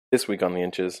This week on The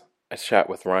Inches, I chat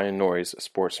with Ryan Norys, a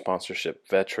sports sponsorship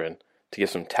veteran, to give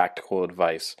some tactical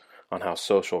advice on how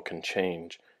social can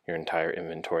change your entire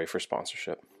inventory for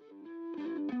sponsorship.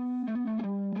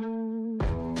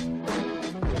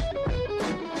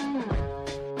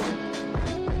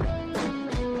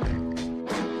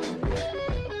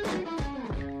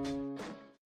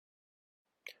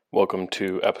 Welcome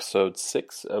to episode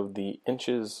 6 of The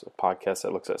Inches, a podcast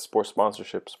that looks at sports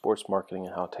sponsorship, sports marketing,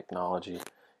 and how technology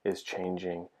is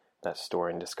changing that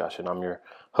story and discussion. I'm your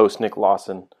host, Nick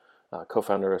Lawson,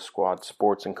 co-founder of Squad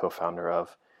Sports and co-founder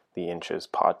of The Inches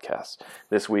podcast.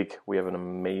 This week, we have an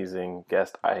amazing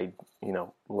guest.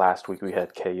 Last week we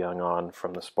had Kay Young on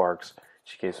from the Sparks.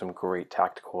 She gave some great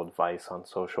tactical advice on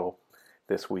social.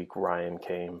 This week, Ryan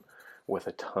came with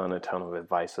a ton of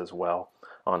advice as well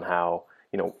on how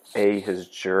his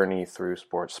journey through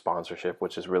sports sponsorship,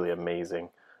 which is really amazing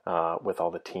with all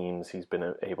the teams he's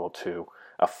been able to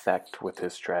affect with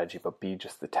his strategy, but B,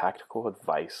 just the tactical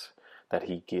advice that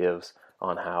he gives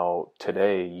on how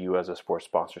today you as a sports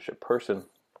sponsorship person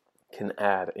can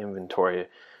add inventory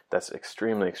that's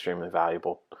extremely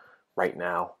valuable right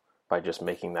now by just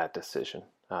making that decision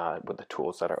with the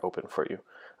tools that are open for you.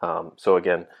 So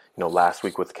again, last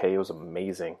week with Kay, it was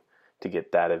amazing to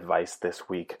get that advice. This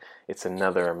week it's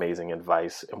another amazing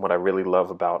advice. And what I really love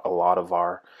about a lot of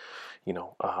our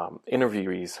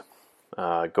interviewees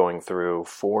going through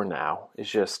for now is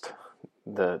just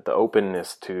the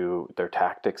openness to their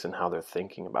tactics and how they're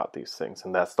thinking about these things.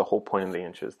 And that's the whole point of the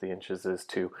Inches. The Inches is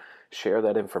to share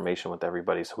that information with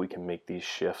everybody so we can make these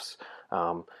shifts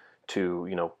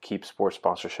to keep sports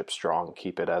sponsorship strong,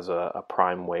 keep it as a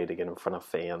prime way to get in front of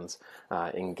fans,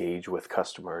 engage with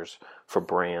customers for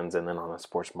brands, and then on the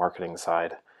sports marketing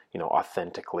side,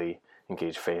 authentically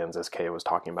engage fans, as Kay was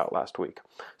talking about last week.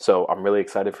 So I'm really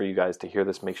excited for you guys to hear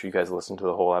this. Make sure you guys listen to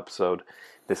the whole episode.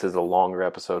 This is a longer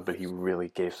episode, but he really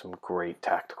gave some great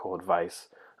tactical advice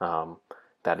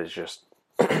that is just,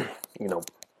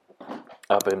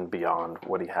 up and beyond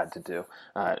what he had to do.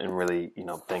 And really,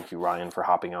 thank you, Ryan, for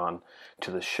hopping on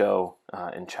to the show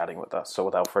and chatting with us. So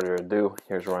without further ado,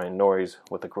 here's Ryan Norys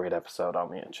with a great episode on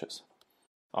The Inches.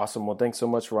 Awesome. Well, thanks so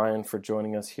much, Ryan, for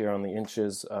joining us here on The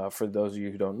Inches. For those of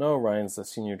you who don't know, Ryan's the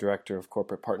Senior Director of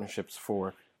Corporate Partnerships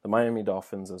for the Miami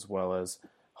Dolphins as well as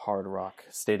Hard Rock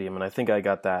Stadium. And I think I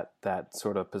got that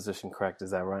sort of position correct.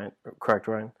 Is that right? Correct,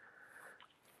 Ryan?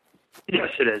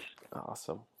 Yes, it is.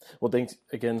 Awesome. Well, thanks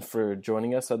again for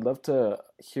joining us. I'd love to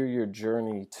hear your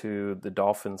journey to the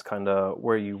Dolphins, kind of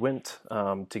where you went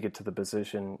to get to the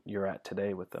position you're at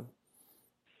today with them.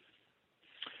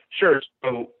 Sure.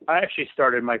 So I actually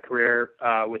started my career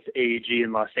with AEG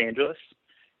in Los Angeles.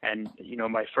 And,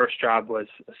 my first job was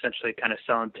essentially kind of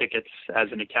selling tickets as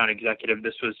an account executive.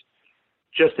 This was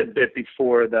just a bit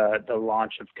before the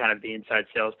launch of kind of the inside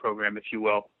sales program, if you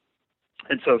will.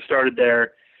 And so started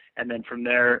there. And then from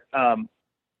there,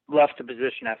 left the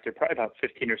position after probably about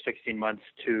 15 or 16 months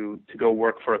to go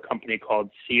work for a company called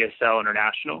CSL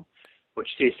International, which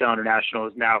CSL International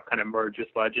is now kind of merged with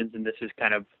Legends. And this is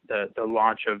kind of the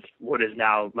launch of what is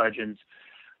now Legends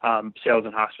Sales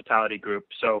and Hospitality Group.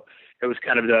 So it was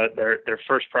kind of their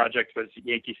first project was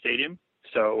Yankee Stadium.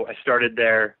 So I started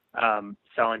there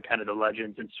selling kind of the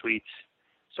Legends and suites.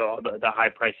 So all the high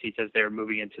price seats as they were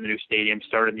moving into the new stadium,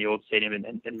 started in the old stadium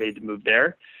and made the move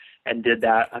there, and did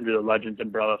that under the Legends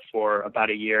umbrella for about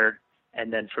a year.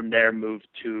 And then from there moved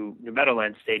to New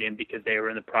Meadowlands Stadium because they were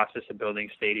in the process of building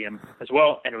a stadium as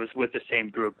well. And it was with the same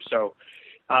group. So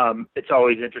it's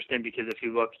always interesting because if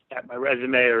you look at my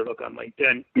resume or look on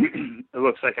LinkedIn, it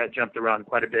looks like I jumped around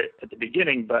quite a bit at the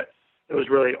beginning, but it was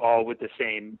really all with the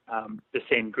same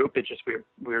group. It's just we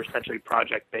were essentially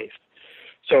project based.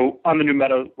 So on the New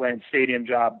Meadowlands Stadium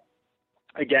job,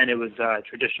 again, it was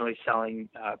traditionally selling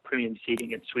premium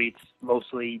seating and suites,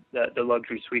 mostly the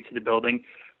luxury suites of the building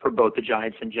for both the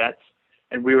Giants and Jets.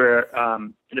 And we were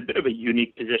in a bit of a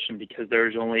unique position because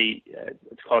there's only,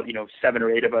 let's call it, 7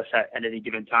 or 8 of us at any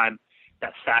given time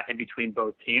that sat in between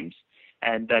both teams.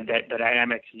 And the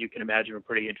dynamics, as you can imagine, were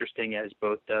pretty interesting as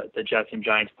both the Jets and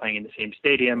Giants playing in the same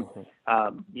stadium,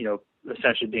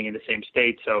 essentially being in the same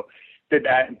state. So did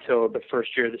that until the first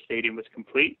year the stadium was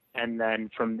complete. And then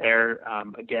from there,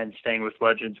 again, staying with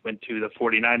Legends, went to the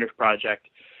 49ers project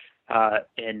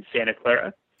in Santa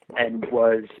Clara and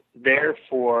was there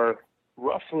for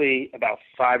roughly about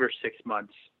 5 or 6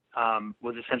 months.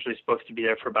 Was essentially supposed to be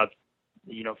there for about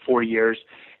 4 years.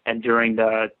 And during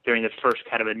the first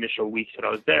kind of initial weeks that I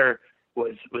was there,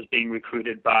 was being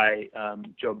recruited by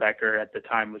Joe Becker at the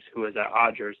time, who was at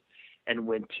Odgers, and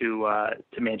went to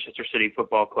Manchester City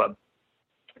Football Club.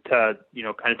 to,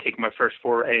 kind of take my first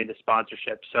foray into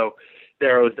sponsorship. So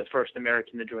there I was the first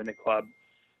American to join the club,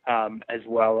 as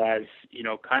well as,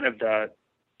 kind of the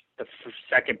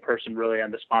second person really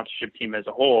on the sponsorship team as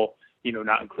a whole,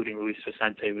 not including Luis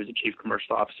Vicente, who was the chief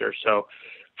commercial officer. So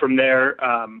from there,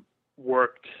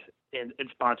 worked in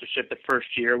sponsorship. The first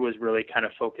year was really kind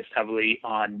of focused heavily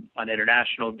on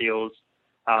international deals,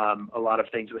 a lot of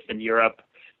things within Europe.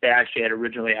 They actually had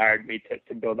originally hired me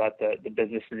to build out the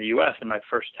business in the U.S. And my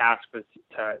first task was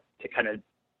to kind of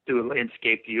do a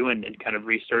landscape view and kind of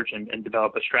research and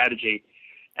develop a strategy.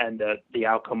 And the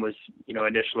outcome was,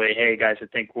 initially, hey guys, I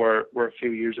think we're a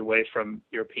few years away from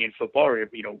European football or,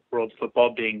 world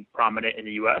football being prominent in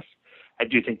the U.S. I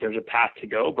do think there's a path to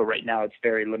go, but right now it's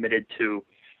very limited to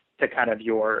kind of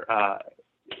your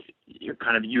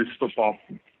kind of youth football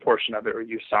portion of it, or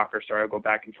youth soccer. Sorry, I'll go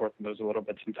back and forth on those a little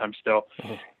bit sometimes still.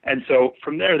 Mm-hmm. And so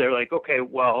from there, they're like, okay,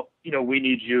 well, we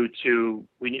need to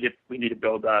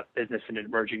build a business in an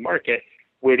emerging market.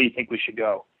 Where do you think we should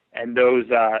go? And those,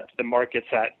 the markets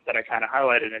that I kind of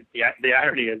highlighted, and the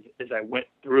irony is I went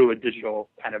through a digital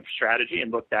kind of strategy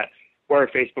and looked at where our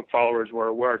Facebook followers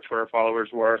were, where our Twitter followers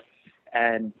were,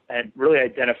 and really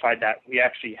identified that we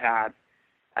actually had,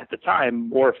 at the time,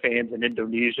 more fans in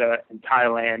Indonesia and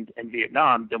Thailand and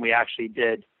Vietnam than we actually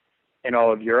did in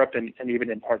all of Europe and even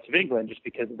in parts of England, just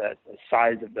because of the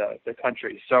size of the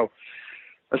country. So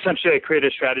essentially I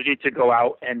created a strategy to go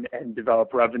out and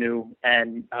develop revenue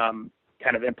and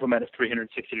kind of implement a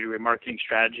 360-degree marketing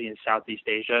strategy in Southeast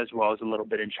Asia, as well as a little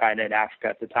bit in China and Africa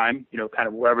at the time. Kind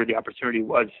of wherever the opportunity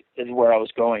was is where I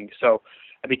was going. So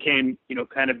I became,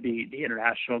 kind of the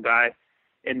international guy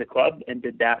in the club and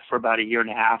did that for about a year and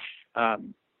a half.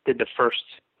 Did the first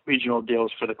regional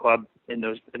deals for the club in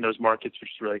those markets, which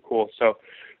is really cool. So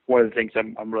one of the things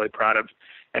I'm really proud of.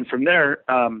 And from there,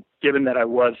 given that there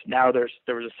was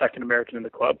a second American in the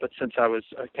club, but since I was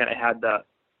kind of had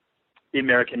the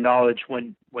American knowledge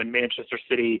when Manchester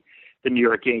City, the New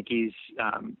York Yankees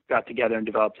got together and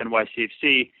developed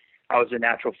NYCFC, I was a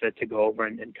natural fit to go over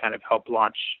and kind of help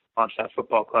launch that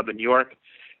football club in New York.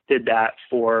 Did that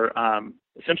for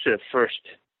essentially the first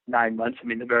 9 months. I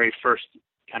mean, the very first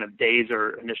kind of days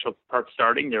or initial part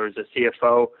starting, there was a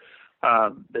CFO,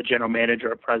 the general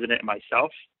manager, a president, and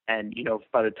myself. And,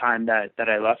 by the time that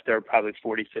I left, there were probably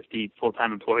 40, 50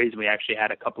 full-time employees. We actually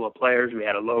had a couple of players. We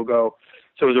had a logo.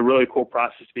 So it was a really cool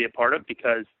process to be a part of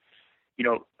because,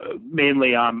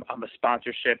 mainly I'm a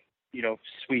sponsorship,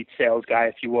 suite sales guy,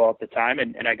 if you will, at the time.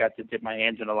 And I got to dip my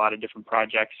hands in a lot of different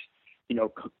projects,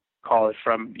 call it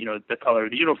from, the color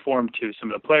of the uniform to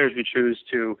some of the players we choose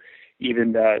to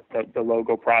even the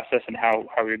logo process and how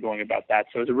we were going about that.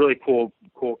 So it was a really cool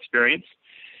experience.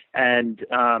 And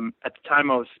at the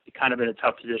time I was kind of in a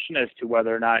tough position as to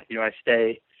whether or not, I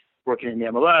stay working in the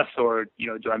MLS or,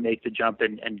 do I make the jump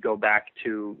and go back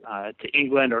to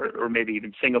England or maybe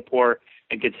even Singapore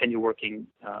and continue working,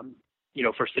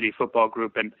 for City Football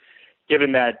Group. And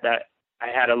given that I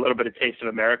had a little bit of taste of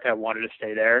America, I wanted to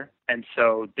stay there. And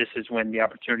so this is when the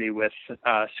opportunity with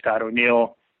Scott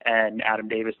O'Neill and Adam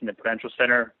Davis in the Prudential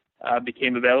Center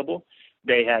became available.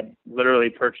 They had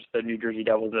literally purchased the New Jersey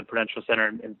Devils at the Prudential Center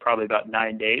in probably about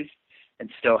 9 days and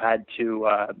still had to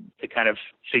kind of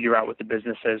figure out what the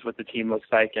business is, what the team looks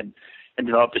like, and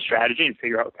develop the strategy and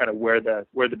figure out kind of where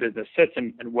the business sits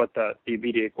and what the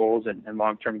immediate goals and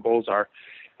long-term goals are.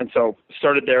 And so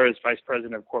started there as vice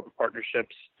president of corporate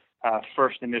partnerships,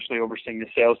 first initially overseeing the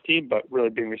sales team, but really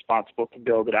being responsible to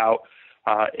build it out,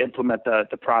 implement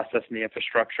the process and the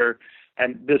infrastructure.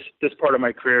 And this part of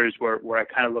my career is where I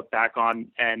kind of look back on,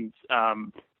 and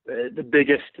the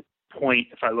biggest point,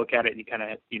 if I look at it and you kind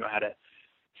of, how to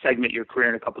segment your career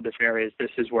in a couple different areas, this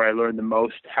is where I learned the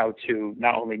most how to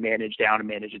not only manage down and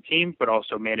manage a team, but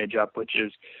also manage up, which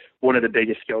is one of the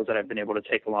biggest skills that I've been able to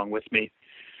take along with me.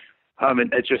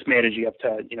 And it's just managing up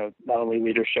to, not only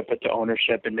leadership, but to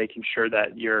ownership and making sure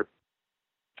that you're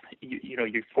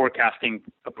forecasting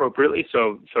appropriately.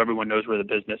 So everyone knows where the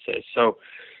business is. So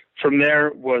from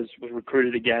there was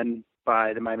recruited again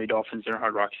by the Miami Dolphins in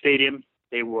Hard Rock Stadium.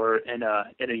 They were in a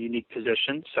unique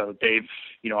position. So they've,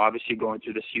 obviously going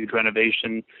through this huge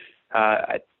renovation.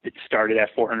 It started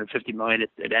at $450 million.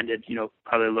 It ended,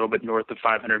 probably a little bit north of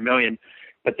 $500 million.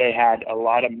 But they had a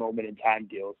lot of moment in time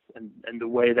deals. And the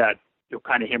way that you'll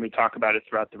kind of hear me talk about it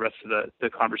throughout the rest of the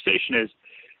conversation is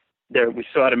we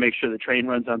still had to make sure the train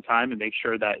runs on time and make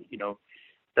sure that,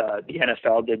 the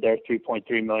NFL did their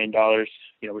 $3.3 million,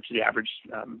 which is the average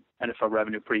NFL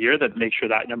revenue per year, that make sure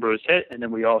that number was hit. And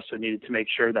then we also needed to make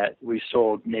sure that we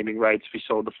sold naming rights, we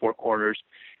sold the four corners,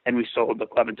 and we sold the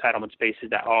club entitlement spaces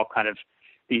that all kind of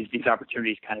these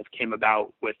opportunities kind of came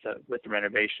about with the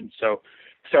renovation. So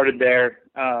started there.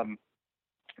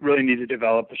 Really needed to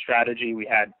develop a strategy. We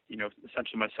had,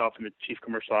 essentially myself and the chief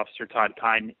commercial officer, Todd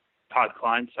Klein,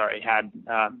 had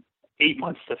 8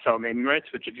 months to sell naming rights,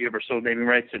 which if you ever sold naming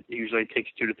rights, it usually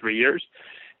takes 2 to 3 years.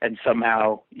 And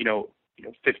somehow,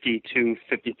 52,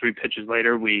 53 pitches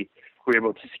later, we were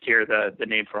able to secure the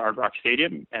name for Hard Rock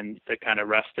Stadium, and the kind of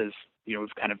rest is,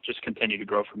 we've kind of just continued to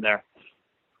grow from there.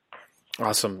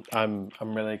 Awesome. I'm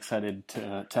really excited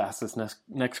to ask this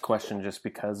next question, just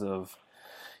because of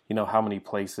how many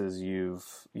places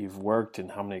you've worked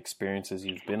and how many experiences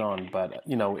you've been on. But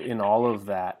in all of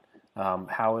that,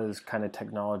 how has kind of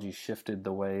technology shifted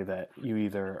the way that you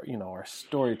either are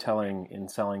storytelling in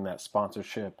selling that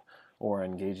sponsorship or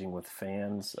engaging with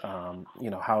fans?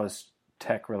 How has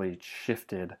tech really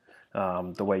shifted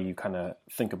the way you kind of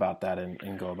think about that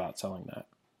and go about selling that?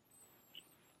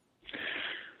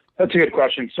 That's a good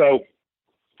question. So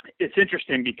it's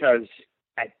interesting because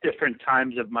at different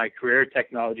times of my career,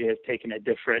 technology has taken a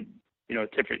different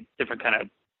kind of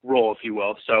role, if you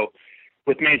will. So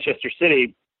with Manchester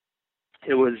City,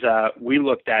 it was we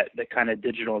looked at the kind of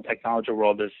digital and technology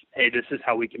world as, hey, this is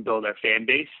how we can build our fan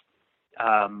base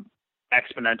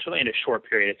exponentially in a short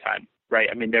period of time, right?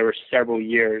 I mean, there were several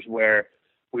years where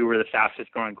we were the fastest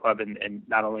growing club in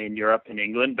not only in Europe and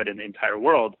England, but in the entire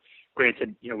world.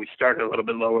 Granted, we started a little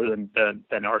bit lower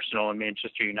than Arsenal and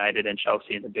Manchester United and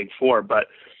Chelsea and the Big Four, but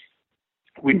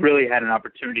we really had an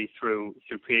opportunity through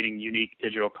creating unique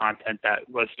digital content that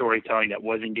was storytelling, that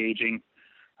was engaging,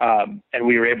 and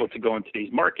we were able to go into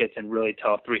these markets and really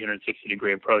tell a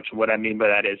 360-degree approach. And what I mean by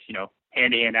that is,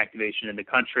 hand-to-hand activation in the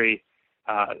country,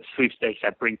 sweepstakes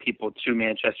that bring people to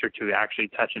Manchester to actually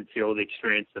touch and feel the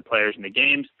experience of the players in the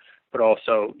games, but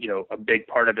also, a big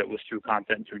part of it was through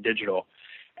content, through digital.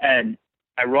 And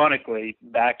ironically,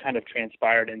 that kind of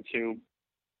transpired into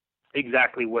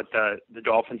exactly what the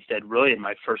Dolphins did really in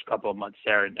my first couple of months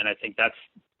there. And I think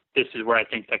this is where I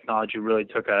think technology really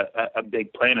took a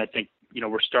big play. And I think,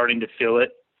 we're starting to feel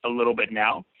it a little bit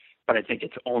now, but I think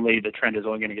the trend is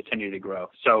only going to continue to grow.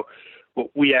 So what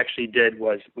we actually did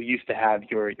was we used to have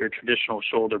your traditional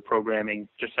shoulder programming,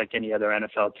 just like any other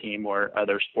NFL team or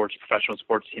other professional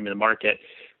sports team in the market,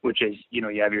 which is, you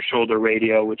have your shoulder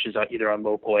radio, which is either on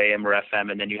local AM or FM,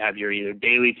 and then you have your either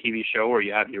daily TV show or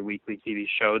you have your weekly TV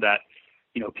show that,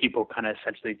 people kind of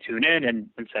essentially tune in and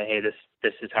say, hey,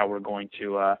 this is how we're going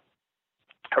to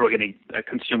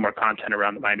consume our content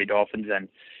around the Miami Dolphins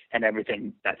and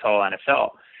everything that's all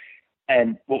NFL.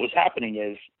 And what was happening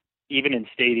is, even in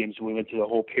stadiums, we went through the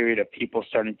whole period of people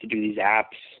starting to do these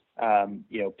apps.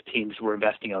 Teams were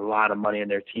investing a lot of money in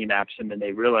their team apps, and then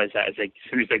they realized that as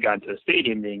soon as they got into the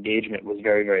stadium, the engagement was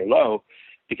very, very low,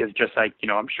 because just like,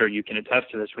 I'm sure you can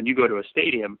attest to this, when you go to a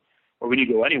stadium or when you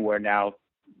go anywhere now,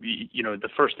 the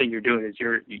first thing you're doing is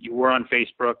you were on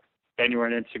Facebook, then you were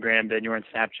on Instagram, then you're on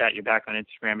Snapchat, you're back on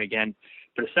Instagram again.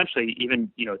 But essentially,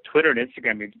 even, Twitter and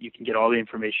Instagram, you can get all the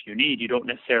information you need. You don't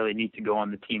necessarily need to go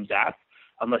on the team's app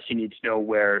unless you need to know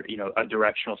where, a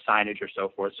directional signage or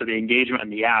so forth. So the engagement in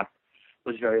the app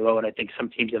was very low, and I think some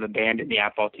teams have abandoned the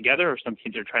app altogether, or some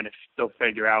teams are trying to still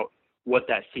figure out what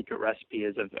that secret recipe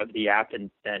is of the app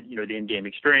and the in-game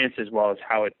experience, as well as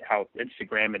how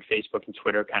Instagram and Facebook and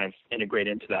Twitter kind of integrate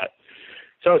into that.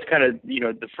 So it's kind of,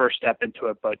 the first step into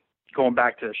it. But going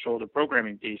back to the shoulder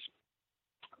programming piece,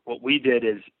 what we did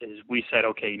is we said,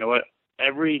 okay, you know what?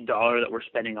 Every dollar that we're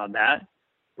spending on that,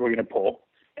 we're going to pull.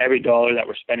 Every dollar that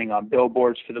we're spending on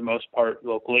billboards, for the most part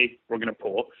locally, we're going to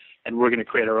pull, and we're going to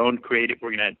create our own creative.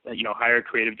 We're going to, hire a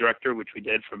creative director, which we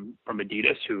did from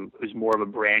Adidas, who's more of a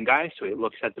brand guy. So he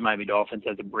looks at the Miami Dolphins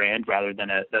as a brand rather than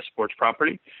a sports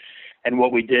property. And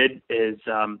what we did is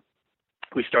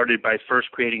we started by first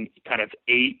creating kind of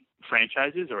 8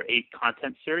 franchises or 8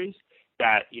 content series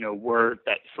that,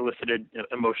 that solicited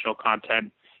emotional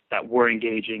content, that were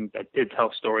engaging, that did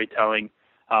tell storytelling,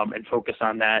 and focus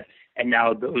on that. And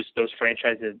now those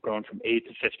franchises have grown from 8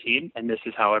 to 15, and this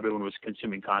is how everyone was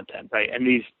consuming content, right? And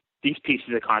these pieces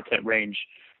of content range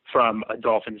from a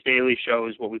Dolphins daily show,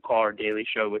 is what we call our daily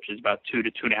show, which is about 2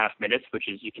 to 2.5 minutes, which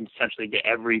is you can essentially get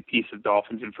every piece of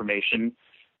Dolphins information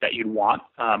that you'd want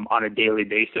on a daily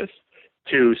basis,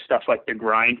 to stuff like The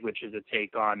Grind, which is a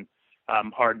take on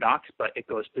Hard Knocks, but it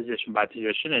goes position by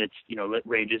position, and it's, it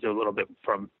ranges a little bit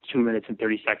from 2 minutes and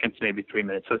 30 seconds to maybe 3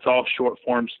 minutes. So it's all short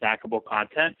form, snackable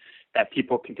content that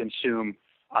people can consume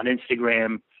on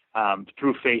Instagram,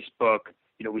 through Facebook.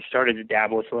 We started to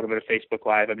dabble with a little bit of Facebook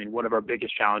Live. I mean, one of our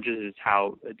biggest challenges is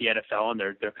how the NFL and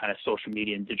their kind of social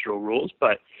media and digital rules,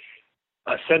 but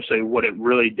essentially what it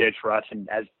really did for us, and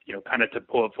as you know, kind of to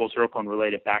pull it full circle and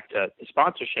relate it back to the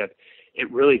sponsorship, it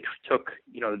really took,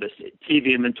 you know, this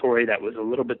TV inventory that was a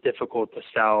little bit difficult to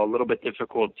sell, a little bit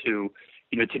difficult to,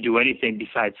 you know, to do anything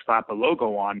besides slap a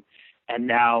logo on. And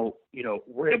now, you know,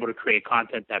 we're able to create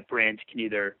content that brands can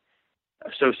either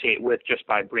associate with just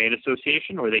by brand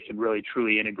association, or they can really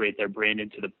truly integrate their brand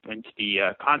into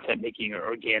the content, making it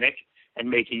organic and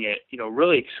making it, you know,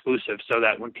 really exclusive, so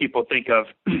that when people think of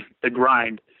the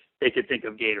grind, they could think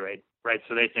of Gatorade, right?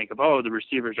 So they think of, oh, the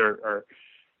receivers are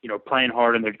you know, playing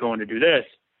hard and they're going to do this.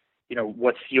 You know,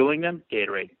 what's fueling them?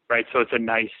 Gatorade, right? So it's a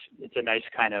nice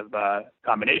kind of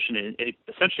combination. And it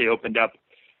essentially opened up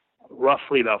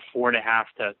roughly about $4.5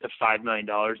 to $5 million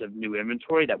of new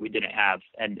inventory that we didn't have.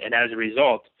 And as a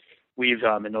result, we've,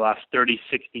 in the last 30,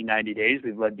 60, 90 days,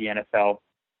 we've led the NFL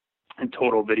in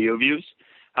total video views,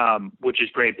 which is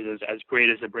great, because as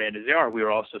great as a brand as they are, we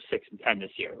were also 6-10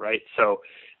 this year, right? So,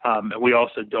 and we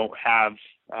also don't have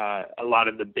a lot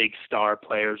of the big star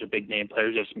players or big name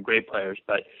players. There's some great players,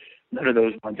 but none of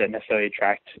those ones that necessarily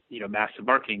attract, you know, massive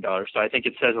marketing dollars. So I think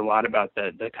it says a lot about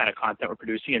the kind of content we're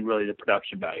producing and really the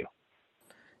production value.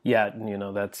 Yeah, you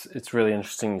know, it's really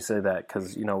interesting you say that,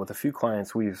 because, you know, with a few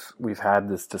clients we've had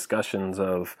this discussions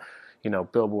of, you know,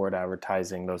 billboard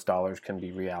advertising, those dollars can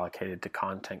be reallocated to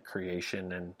content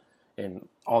creation and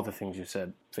all the things you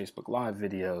said, Facebook Live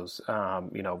videos,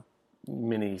 you know,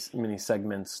 mini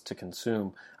segments to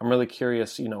consume. I'm really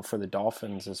curious, you know, for the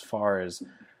Dolphins, as far as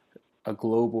a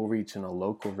global reach and a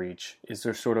local reach, is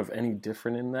there sort of any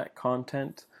different in that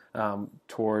content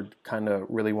toward kind of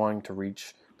really wanting to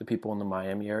reach the people in the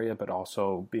Miami area, but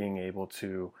also being able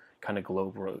to kind of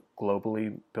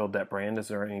globally build that brand? Is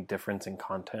there any difference in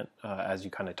content as you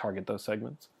kind of target those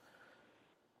segments?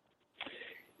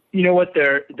 You know what,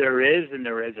 there is and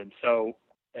there isn't. So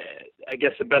I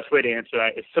guess the best way to answer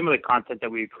that is some of the content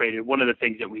that we created. One of the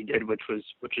things that we did, which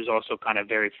is also kind of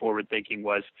very forward thinking,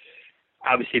 was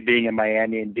obviously being in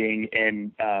Miami and being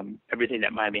in everything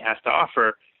that Miami has to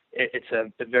offer. It's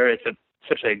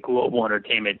essentially a global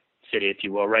entertainment city, if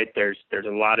you will, right? There's a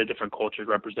lot of different cultures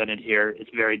represented here. It's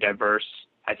very diverse.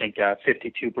 I think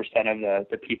 52% of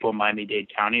the people in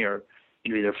Miami-Dade County are,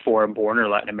 you know, either foreign born or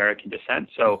Latin American descent.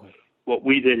 So what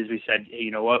we did is we said, hey,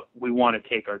 you know what, we want to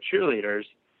take our cheerleaders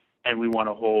and we want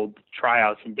to hold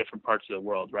tryouts in different parts of the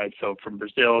world, right? So from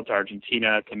Brazil to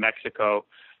Argentina to Mexico,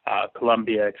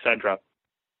 Colombia, et cetera.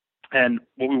 And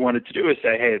what we wanted to do is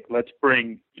say, hey, let's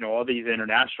bring, you know, all these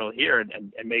international here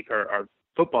and make our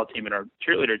football team and our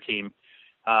cheerleader team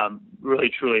really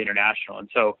truly international. And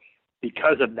so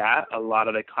because of that, a lot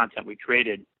of the content we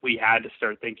created, we had to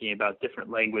start thinking about different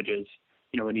languages,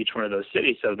 you know, in each one of those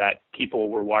cities, so that people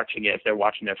were watching it if they're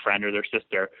watching their friend or their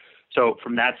sister. So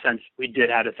from that sense, we did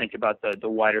have to think about the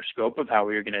wider scope of how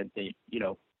we were going to, you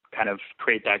know, kind of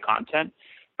create that content.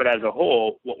 But as a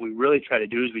whole, what we really try to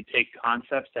do is we take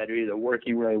concepts that are either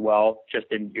working really well just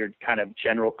in your kind of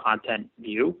general content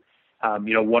view.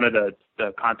 You know, one of the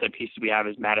content pieces we have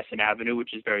is Madison Avenue,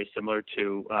 which is very similar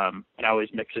to, and I always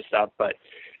mix this up, but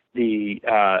the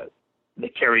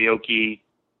karaoke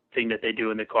thing that they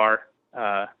do in the car.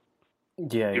 Yeah,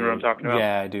 you know what I'm talking about?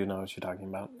 Yeah, I do know what you're talking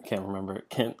about. Can't remember it.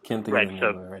 Can't think of the name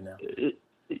of it right now.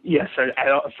 Yes,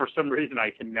 I for some reason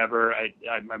I can never.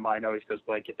 My mind always goes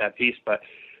blank at that piece. But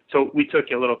so we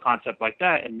took a little concept like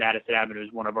that, and Madison Avenue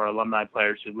is one of our alumni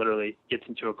players who literally gets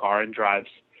into a car and drives,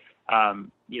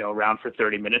 you know, around for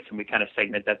 30 minutes, and we kind of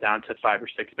segment that down to 5 or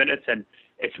 6 minutes, and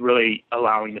it's really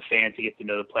allowing the fan to get to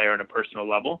know the player on a personal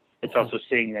level. It's also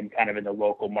seeing them kind of in the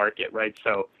local market, right?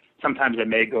 So sometimes I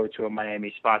may go to a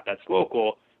Miami spot that's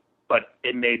local, but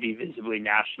it may be visibly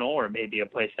national, or it may be a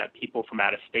place that people from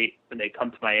out of state, when they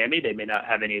come to Miami, they may not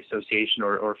have any association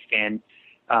or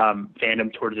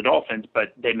fandom towards the Dolphins,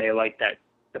 but they may like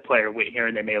the player here,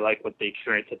 and they may like what the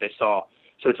experience that they saw.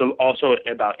 So it's also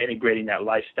about integrating that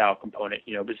lifestyle component,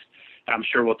 you know, because I'm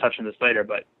sure we'll touch on this later,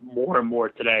 but more and more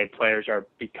today, players are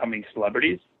becoming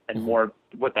celebrities, and more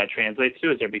what that translates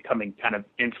to is they're becoming kind of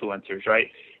influencers, right?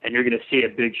 And you're going to see a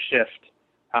big shift.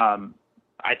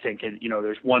 I think, and, you know,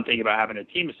 there's one thing about having a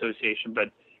team association,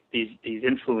 but these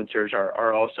influencers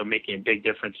are also making a big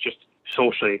difference just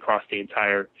socially across the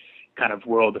entire kind of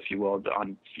world, if you will,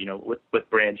 on, you know, with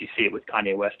brands. You see it with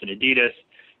Kanye West and Adidas,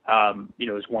 you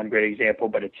know, is one great example,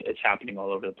 but it's happening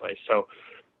all over the place. So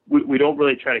we don't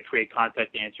really try to create content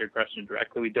to answer your question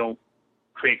directly. We don't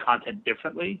create content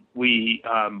differently. We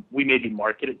maybe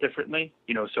market it differently,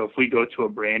 you know, so if we go to a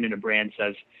brand and a brand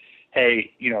says,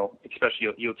 hey, you know, especially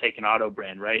you'll take an auto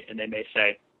brand, right? And they may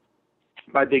say,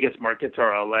 my biggest markets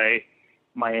are LA,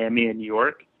 Miami, and New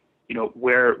York.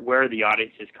 where are the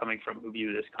audiences coming from who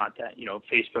view this content?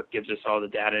 Facebook gives us all the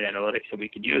data and analytics that we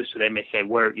could use. So they may say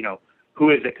who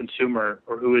is the consumer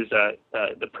or who is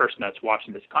the person that's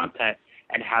watching this content,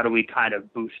 and how do we kind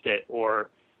of boost it or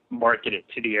market it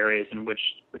to the areas in which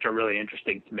are really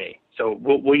interesting to me. So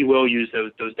we will use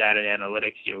those data and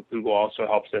analytics. Google also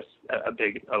helps us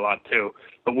a lot too,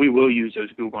 but we will use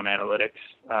those Google analytics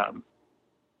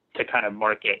to kind of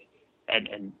market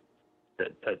and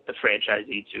the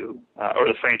franchisee or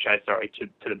the franchise,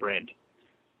 to the brand.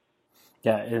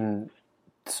 Yeah, and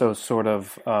so sort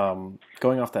of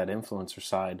going off that influencer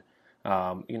side, the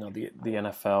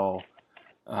NFL,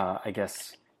 I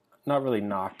guess, not really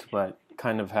knocked, but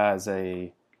kind of has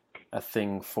a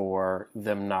thing for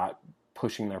them not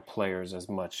pushing their players as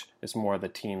much. It's more the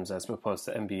teams as opposed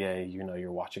to NBA.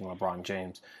 You're watching LeBron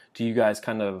James. Do you guys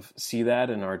kind of see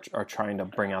that and are trying to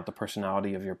bring out the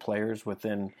personality of your players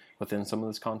within some of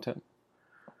this content?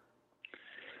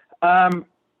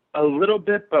 A little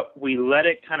bit, but we let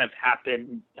it kind of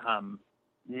happen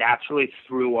naturally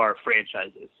through our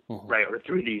franchises, right? Or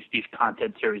through these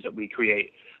content series that we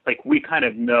create. Like, we kind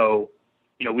of know,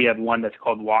 we have one that's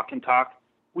called Walk and Talk.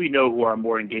 We know who our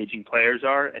more engaging players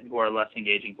are and who are less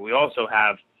engaging. But we also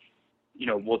have,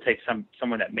 we'll take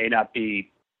someone that may not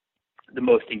be the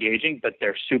most engaging, but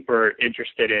they're super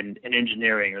interested in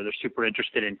engineering, or they're super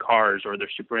interested in cars, or they're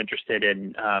super interested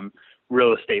in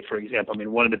real estate, for example. I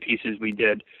mean, one of the pieces we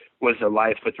did was a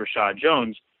life with Rashad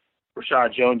Jones.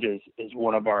 Rashad Jones is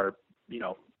one of our,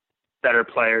 better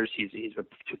players. He's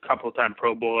a couple-time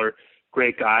Pro Bowler,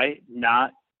 great guy.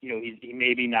 Not, he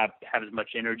maybe not have as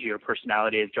much energy or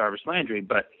personality as Jarvis Landry,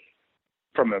 but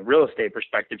from a real estate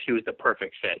perspective, he was the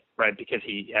perfect fit, right? Because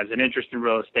he has an interest in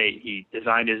real estate. He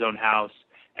designed his own house.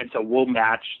 And so we'll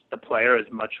match the player as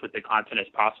much with the content as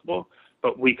possible,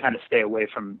 but we kind of stay away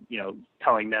from,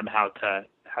 telling them how to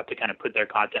kind of put their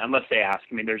content, unless they ask.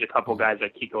 I mean, there's a couple guys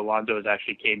like Kiko Alonso has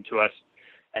actually came to us,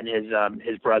 and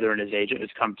his brother and his agent has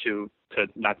come to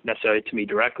not necessarily to me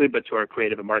directly, but to our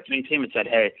creative and marketing team and said,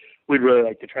 hey, we'd really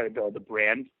like to try to build a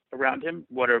brand around him.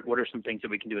 What are some things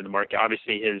that we can do in the market?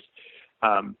 Obviously,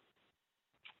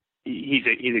 he's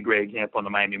a great example in the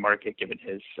Miami market, given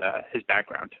his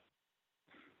background.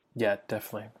 Yeah,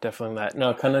 definitely that.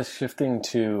 Now, kind of shifting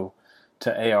to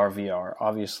AR, VR.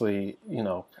 Obviously,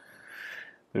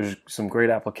 there's some great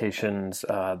applications.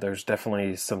 There's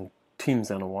definitely some teams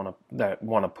that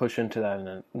want to push into that,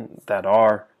 and that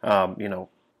are,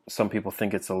 some people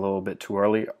think it's a little bit too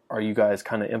early. Are you guys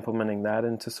kind of implementing that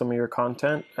into some of your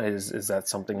content? Is that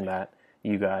something that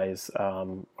you guys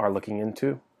are looking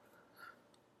into?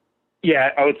 Yeah,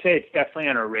 I would say it's definitely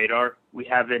on our radar. We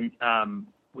haven't done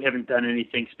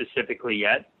anything specifically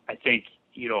yet. I think,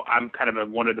 I'm kind of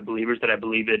one of the believers that I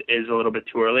believe it is a little bit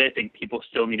too early. I think people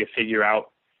still need to figure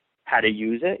out how to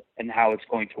use it and how it's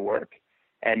going to work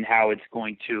and how it's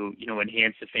going to,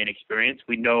 enhance the fan experience.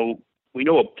 We know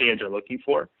what fans are looking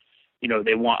for.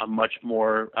 They want a much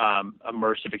more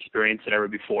immersive experience than ever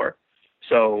before.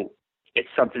 So it's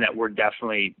something that we're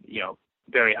definitely,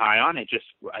 very high on.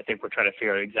 I think we're trying to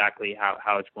figure out exactly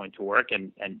how it's going to work,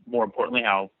 and more importantly,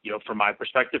 how, from my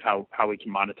perspective, how we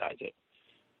can monetize it.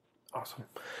 Awesome.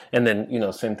 And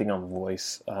then, same thing on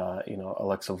voice.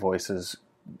 Alexa voice is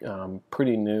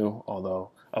pretty new,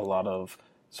 although a lot of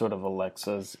sort of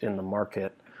Alexas in the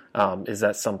market. Is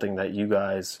that something that you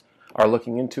guys are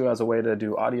looking into as a way to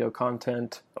do audio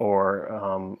content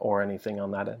or anything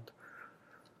on that end?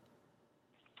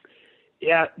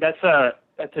 Yeah, that's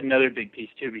another big piece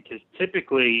too, because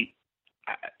typically,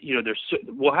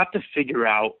 we'll have to figure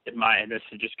out, and this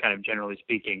is just kind of generally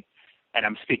speaking, and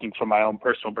I'm speaking from my own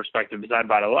personal perspective, because I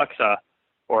bought Alexa,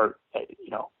 or,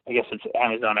 I guess it's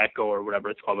Amazon Echo or whatever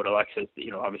it's called, but Alexa is,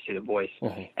 obviously the voice.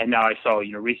 Mm-hmm. And now I saw,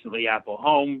 recently Apple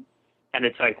Home, and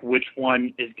it's like, which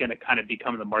one is going to kind of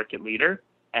become the market leader?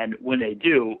 And when they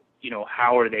do,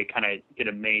 how are they kind of going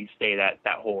to mainstay that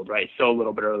hold, right? So a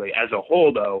little bit early. As a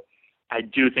whole, though, I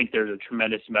do think there's a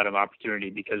tremendous amount of opportunity,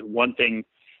 because one thing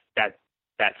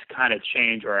that's kind of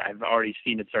changed, or I've already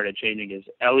seen it started changing, is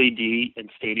LED and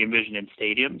stadium vision in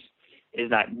stadiums is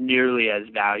not nearly as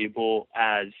valuable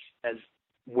as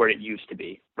what it used to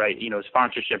be, right?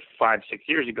 Sponsorship 5-6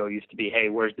 years ago used to be, hey,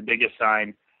 where's the biggest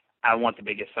sign? I want the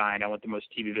biggest sign. I want the most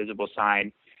TV visible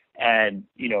sign. And,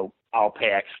 I'll pay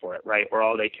X for it, right? Or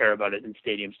all they care about is in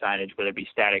stadium signage, whether it be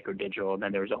static or digital. And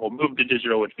then there's a whole move to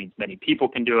digital, which means many people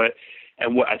can do it.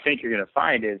 And what I think you're going to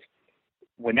find is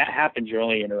when that happens, you're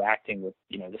only interacting with,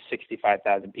 the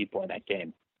 65,000 people in that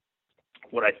game.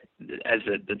 As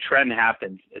the trend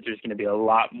happens, there's going to be a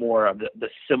lot more of the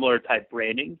similar type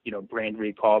branding, brand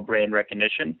recall, brand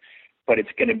recognition, but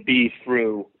it's going to be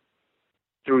through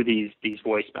through these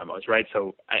voice memos, right?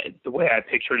 So the way I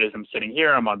picture it is I'm sitting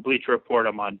here, I'm on Bleacher Report,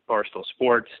 I'm on Barstool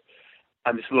Sports,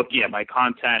 I'm just looking at my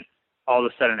content. All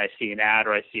of a sudden I see an ad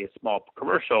or I see a small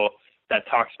commercial that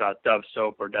talks about Dove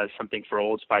soap or does something for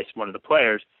Old Spice, one of the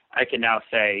players. I can now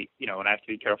say, and I have to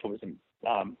be careful with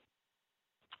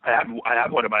I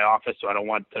have one in my office, so I don't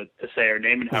want to say her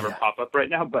name and have her pop up right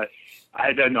now. But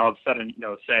I then all of a sudden,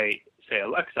 say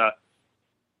Alexa,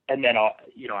 and then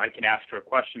I can ask her a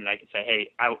question and I can say, hey,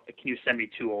 can you send me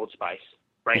 2 Old Spice,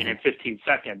 right? Mm-hmm. And in 15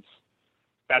 seconds,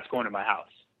 that's going to my house,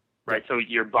 right? So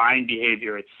your buying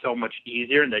behavior, it's so much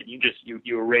easier, and that you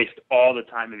erased all the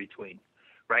time in between,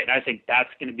 right? And I think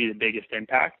that's going to be the biggest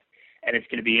impact, and it's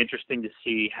going to be interesting to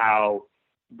see how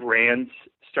brands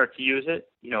start to use it,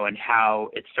 and how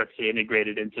it starts to integrate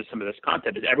it into some of this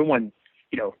content. Everyone,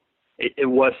 it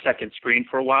was second screen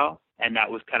for a while, and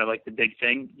that was kind of like the big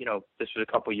thing. This was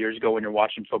a couple of years ago when you're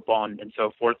watching football and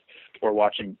so forth, or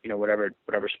watching, whatever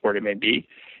sport it may be.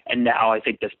 And now I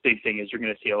think this big thing is you're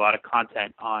going to see a lot of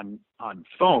content on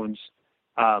phones,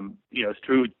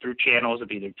 through channels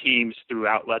of either teams, through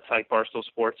outlets like Barstool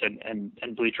Sports and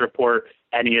Bleacher Report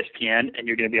and ESPN, and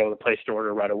you're going to be able to place the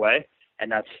order right away.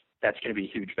 And that's going to be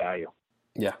huge value.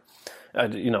 Yeah.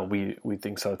 We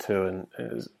think so too.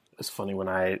 And it's funny when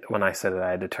I said it,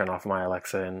 I had to turn off my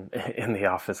Alexa in the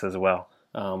office as well.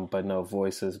 But no,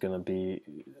 voice is going to be,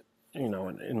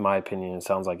 in my opinion, it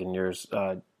sounds like in yours,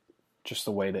 just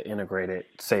the way to integrate it,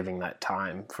 saving that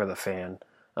time for the fan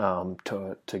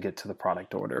to get to the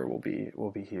product order will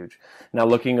be huge. Now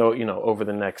looking, over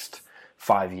the next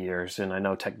 5 years, and I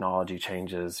know technology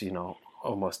changes,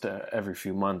 almost every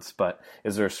few months, but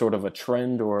is there sort of a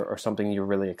trend or something you're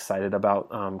really excited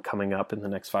about coming up in the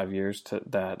next 5 years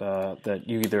that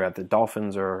you either at the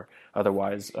Dolphins or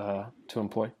otherwise to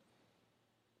employ?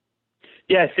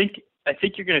 Yeah, I think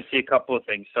you're going to see a couple of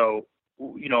things. So,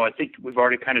 I think we've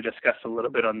already kind of discussed a little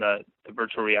bit on the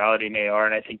virtual reality and AR,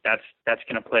 and I think that's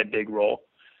going to play a big role.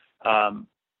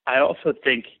 I also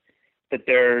think that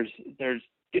there's going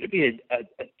to be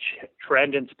a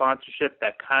trend in sponsorship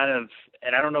that kind of,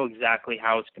 and I don't know exactly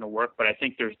how it's going to work, but I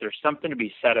think there's something to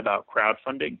be said about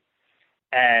crowdfunding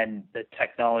and the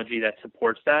technology that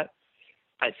supports that.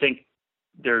 I think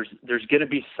there's going to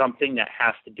be something that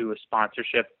has to do with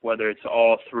sponsorship, whether it's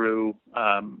all through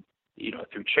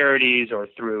through charities or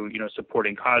through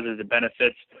supporting causes and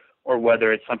benefits, or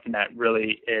whether it's something that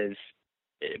really is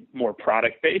more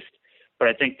product based. But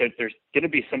I think that there's going to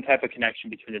be some type of connection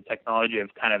between the technology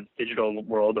of kind of digital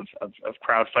world of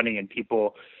crowdfunding and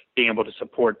people being able to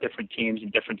support different teams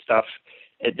and different stuff.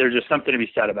 There's just something to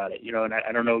be said about it, and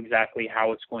I don't know exactly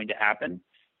how it's going to happen,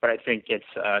 but I think it's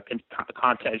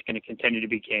content is going to continue to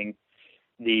be king.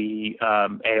 The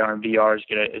AR and VR is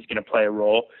going to play a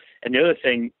role. And the other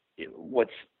thing, what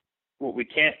we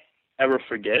can't ever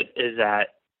forget is that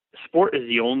sport is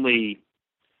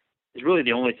really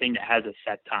the only thing that has a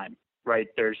set time. Right.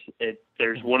 There's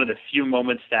one of the few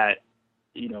moments that,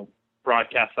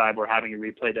 broadcast live or having a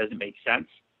replay doesn't make sense.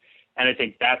 And I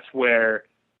think that's where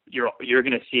you're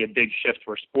going to see a big shift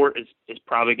where sport is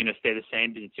probably going to stay the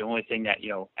same, because it's the only thing that,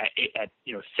 at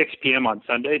 6 p.m. on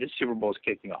Sunday, the Super Bowl is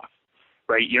kicking off.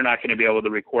 Right. You're not going to be able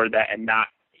to record that and not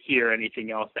hear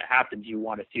anything else that happens. You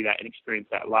want to see that and experience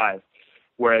that live.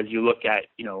 Whereas you look at,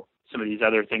 some of these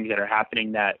other things that are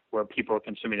happening where people are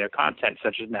consuming their content,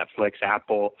 such as Netflix,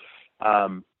 Apple,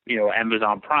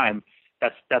 Amazon Prime,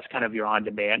 that's kind of your on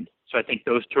demand. So I think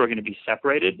those two are going to be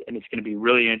separated, and it's going to be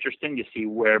really interesting to see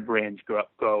where brands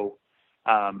go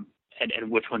and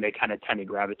which one they kind of tend to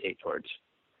gravitate towards.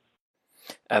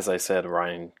 As I said,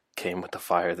 Ryan came with the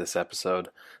fire this episode.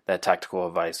 That tactical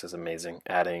advice is amazing.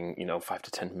 Adding, $5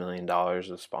 to $10 million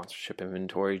of sponsorship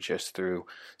inventory just through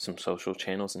some social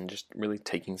channels, and just really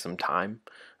taking some time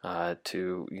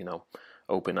to,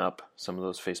 open up some of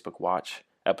those Facebook Watch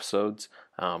episodes.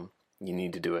 You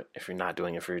need to do it. If you're not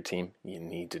doing it for your team, you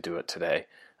need to do it today.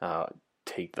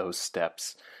 Take those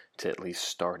steps to at least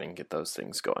start and get those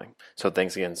things going. So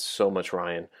thanks again so much,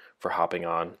 Ryan, for hopping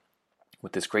on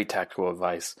with this great tactical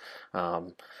advice.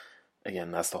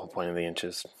 Again, that's the whole point of the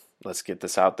Inches. Let's get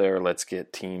this out there. Let's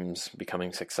get teams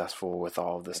becoming successful with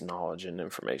all of this knowledge and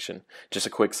information. Just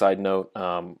a quick side note,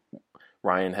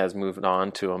 Ryan has moved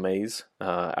on to Amaze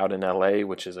out in LA,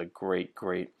 which is a great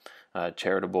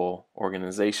charitable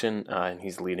organization, and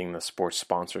he's leading the sports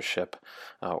sponsorship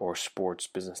or sports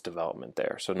business development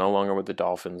there. So no longer with the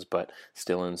Dolphins, but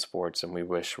still in sports, and we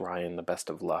wish Ryan the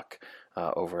best of luck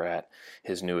over at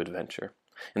his new adventure.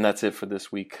 And that's it for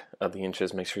this week of the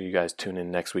Inches. Make sure you guys tune in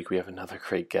next week. We have another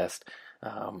great guest.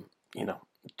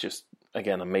 Just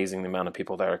again, amazing the amount of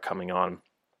people that are coming on.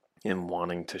 in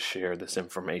wanting to share this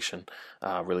information.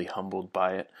 Really humbled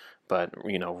by it, but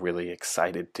really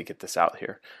excited to get this out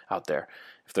there.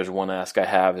 If there's one ask I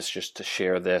have, is just to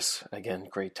share this. Again,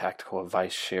 great tactical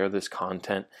advice. Share this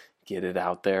content, get it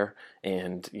out there,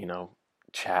 and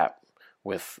chat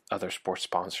with other sports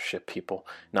sponsorship people.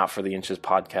 Not for the Inches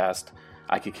podcast.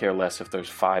 I could care less if there's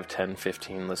 5, 10,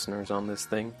 15 listeners on this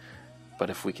thing. But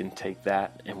if we can take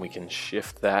that and we can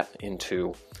shift that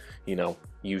into,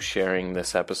 you sharing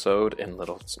this episode and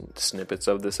little snippets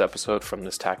of this episode from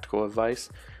this tactical advice,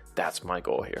 that's my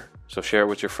goal here. So share it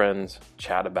with your friends,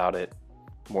 chat about it.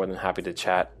 More than happy to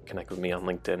chat. Connect with me on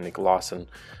LinkedIn, Nick Lawson.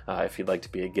 If you'd like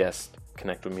to be a guest,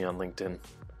 connect with me on LinkedIn.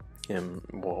 And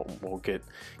we'll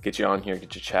get you on here,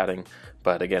 get you chatting.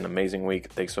 But again, amazing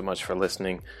week. Thanks so much for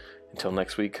listening. Until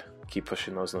next week, keep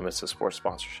pushing those limits of sports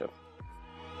sponsorship.